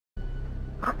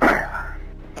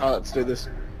Let's do this.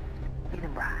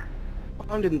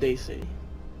 I'm in DC.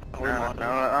 We going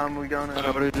to...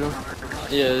 what are we doing?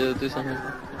 Yeah, do something.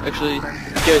 Actually,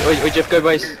 wait, Jeff, go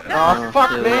base. Oh,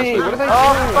 fuck me! What are they doing?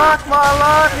 Oh, fuck my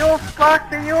life! You're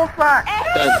fucked and you're fucked!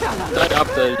 Don't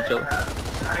update each other.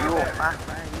 You're fucked,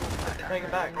 man. Take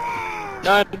him back.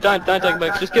 No, don't take him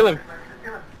back, just kill him.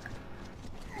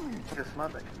 Just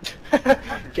smother.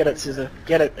 Get it, Scissor.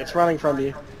 Get it. It's running from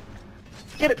you.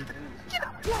 Get it!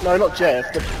 No, not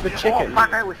Jeff. The chicken. Oh,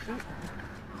 fuck, I was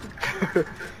shit.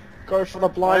 Go for the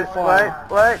blind fire.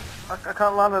 Wait. I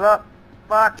can't line it up.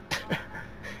 Fuck.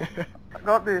 I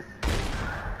got this.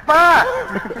 Fuck!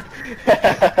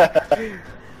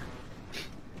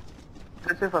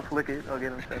 Just if I flick it, I'll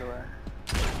get him straight away.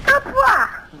 No,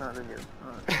 I didn't get him.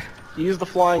 Alright. Use the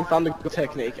flying thunder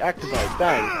technique. Activate.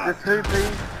 Bang. Just two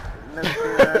things. Never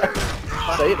see that.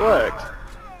 See, it worked.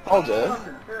 Told you.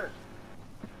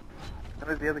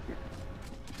 Where's the other kid?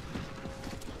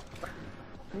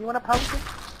 You want a pumpkin?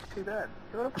 Too bad.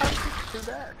 You want a pumpkin? Too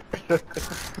bad.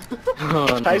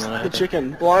 Chase the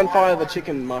chicken. Blind fire the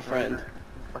chicken, my friend.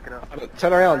 Fuck it up.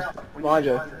 Turn around. Behind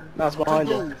you. No, it's behind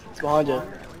you. It's behind you.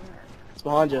 It's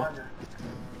behind you.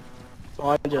 It's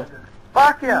behind you.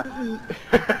 Fuck ya!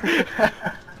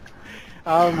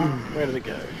 Where did it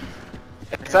go?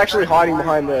 It's actually hiding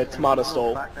behind the tomato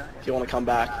stall. If you want to come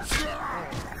back.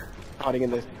 Hiding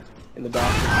in the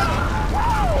dark.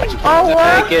 Oh,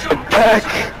 what? Get back!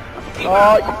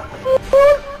 Oh,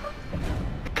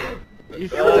 you